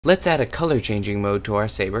Let's add a color changing mode to our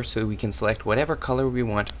saber so we can select whatever color we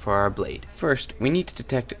want for our blade. First, we need to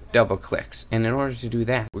detect double clicks, and in order to do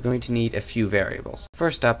that, we're going to need a few variables.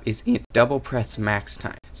 First up is int double press max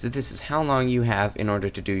time. So this is how long you have in order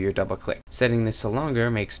to do your double click. Setting this to longer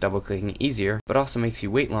makes double clicking easier, but also makes you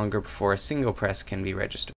wait longer before a single press can be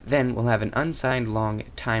registered. Then we'll have an unsigned long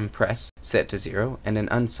time press set to 0, and an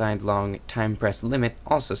unsigned long time press limit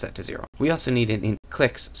also set to 0. We also need an int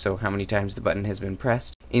clicks, so how many times the button has been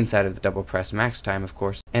pressed, inside of the double press max time of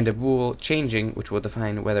course, and a bool changing, which will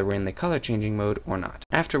define whether we're in the color changing mode or not.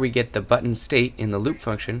 After we get the button state in the loop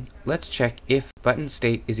function, let's check if button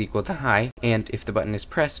state is equal to high, and if the button is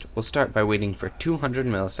pressed, we'll start by waiting for 200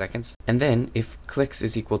 milliseconds, and then if clicks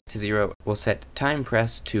is equal to 0, we'll set time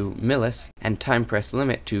press to millis, and time press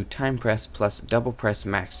limit to time press plus double press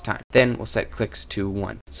max time. Then we'll set clicks to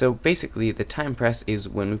 1. So basically the time press is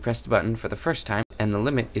when we press the button for the first time, and the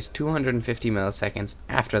limit is 250 milliseconds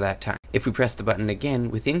after that time. If we press the button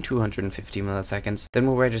again within 250 milliseconds, then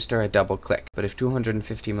we'll register a double click. But if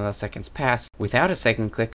 250 milliseconds pass without a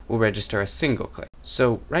second click, we'll register a single click.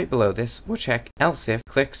 So right below this, we'll check else if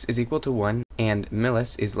clicks is equal to 1 and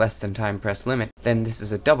millis is less than time press limit, then this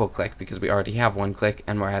is a double click because we already have one click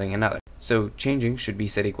and we're adding another. So changing should be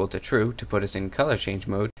set equal to true to put us in color change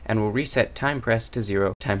mode, and we'll reset time press to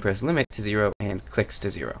 0, time press limit to 0, and clicks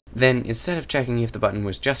to 0. Then instead of checking if the button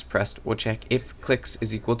was just pressed, we'll check if clicks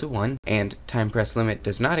is equal to 1 and time press limit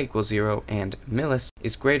does not equal 0 and millis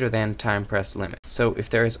is greater than time press limit. So if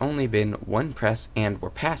there has only been one press and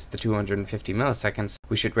we're past the 250 milliseconds,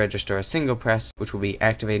 we should register a single press, which will be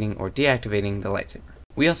activating or deactivating the lightsaber.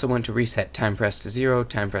 We also want to reset time press to 0,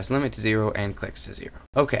 time press limit to 0, and clicks to 0.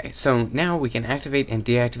 Okay, so now we can activate and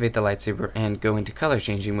deactivate the lightsaber and go into color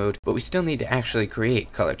changing mode, but we still need to actually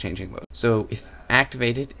create color changing mode. So if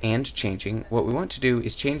activated and changing, what we want to do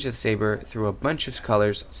is change the saber through a bunch of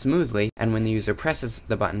colors smoothly, and when the user presses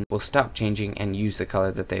the button, we'll stop changing and use the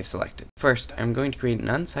color that they've selected. First, I'm going to create an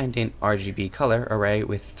unsigned int RGB color array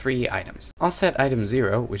with 3 items. I'll set item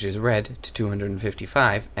 0, which is red, to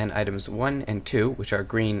 255, and items 1 and 2, which are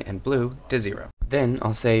green and blue, to 0. Then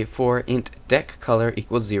I'll say for int deck color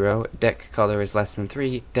equals 0, deck color is less than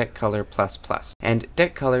 3, deck color plus plus. And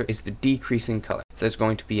deck color is the decreasing color. So there's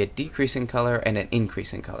going to be a decreasing color and an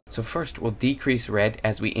increasing color. So first we'll decrease red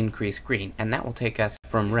as we increase green, and that will take us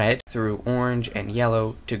from red through orange and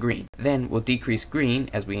yellow to green. Then we'll decrease green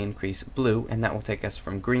as we increase blue, and that will take us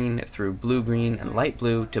from green through blue-green and light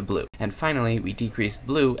blue to blue. And finally we decrease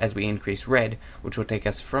blue as we increase red, which will take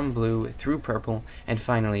us from blue through purple and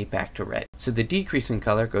finally back to red. So the decreasing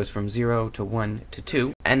color goes from 0 to 1 to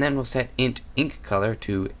 2, and then we'll set int ink color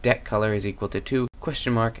to deck color is equal to 2,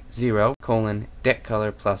 question mark 0, colon, deck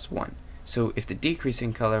color plus 1. So if the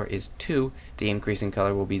decreasing color is 2, the increasing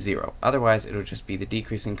color will be 0. Otherwise, it'll just be the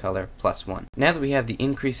decreasing color plus 1. Now that we have the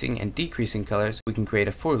increasing and decreasing colors, we can create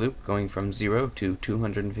a for loop going from 0 to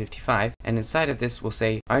 255, and inside of this we'll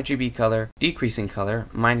say RGB color decreasing color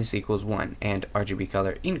minus equals 1, and RGB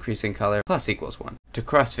color increasing color plus equals 1, to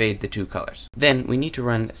crossfade the two colors. Then we need to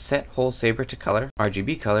run set whole saber to color,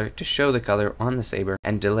 RGB color, to show the color on the saber,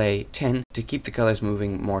 and delay 10 to keep the colors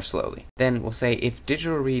moving more slowly. Then we'll say if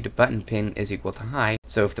digital read button pin is equal to high,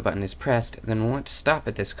 so if the button is pressed, then we'll want to stop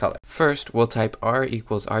at this color. First, we'll type R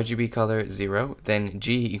equals RGB color 0, then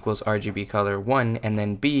G equals RGB color 1, and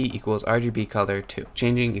then B equals RGB color 2.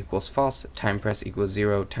 Changing equals false, time press equals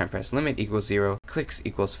 0, time press limit equals 0, clicks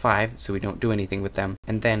equals 5, so we don't do anything with them,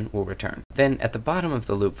 and then we'll return. Then at the bottom of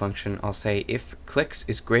the loop function, I'll say if clicks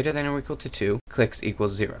is greater than or equal to 2, clicks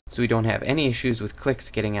equals 0. So we don't have any issues with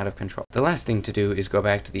clicks getting out of control. The last thing to do is go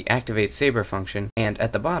back to the activate saber function, and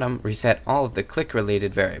at the bottom, reset all of the click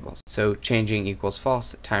related variables. So changing equals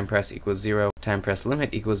false, time press equals 0, time press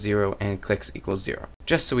limit equals 0, and clicks equals 0.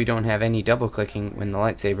 Just so we don't have any double clicking when the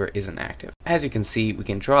lightsaber isn't active. As you can see, we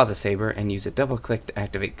can draw the saber and use a double click to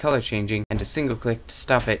activate color changing, and a single click to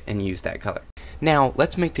stop it and use that color. Now,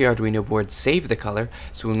 let's make the Arduino board save the color,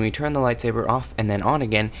 so when we turn the lightsaber off and then on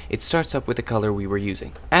again, it starts up with the color we were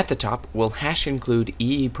using. At the top, we'll hash include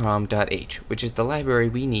eeprom.h, which is the library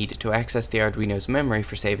we need to access the Arduino's memory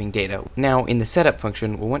for saving data. Now, in the setup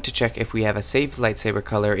function, we'll want to check if we have a saved lightsaber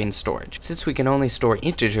color in storage. Since we can only store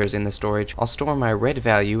integers in the storage, I'll store my red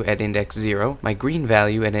value at index 0, my green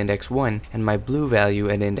value at index 1, and my blue value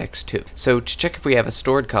at index 2. So to check if we have a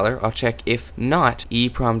stored color, I'll check if not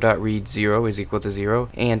eeprom.read 0 is equal to 0,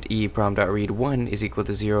 and eeprom.read 1 is equal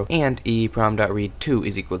to 0, and eeprom.read 2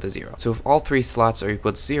 is equal to 0. So if all three three slots are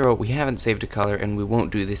equal to 0, we haven't saved a color and we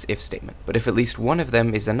won't do this if statement. But if at least one of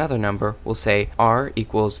them is another number, we'll say R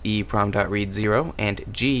equals EEPROM.read 0, and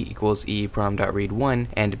G equals EEPROM.read 1,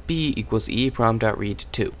 and B equals EEPROM.read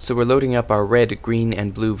 2. So we're loading up our red, green,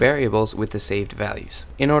 and blue variables with the saved values.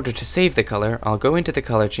 In order to save the color, I'll go into the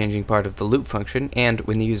color changing part of the loop function, and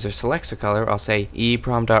when the user selects a color, I'll say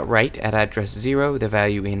EEPROM.write at address 0, the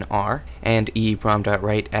value in R, and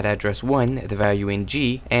EEPROM.write at address 1, the value in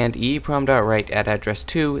G, and EEPROM.write at address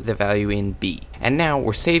 2, the value in B. And now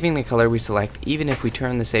we're saving the color we select even if we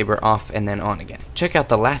turn the saber off and then on again. Check out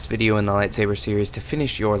the last video in the lightsaber series to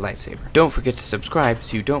finish your lightsaber. Don't forget to subscribe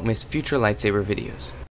so you don't miss future lightsaber videos.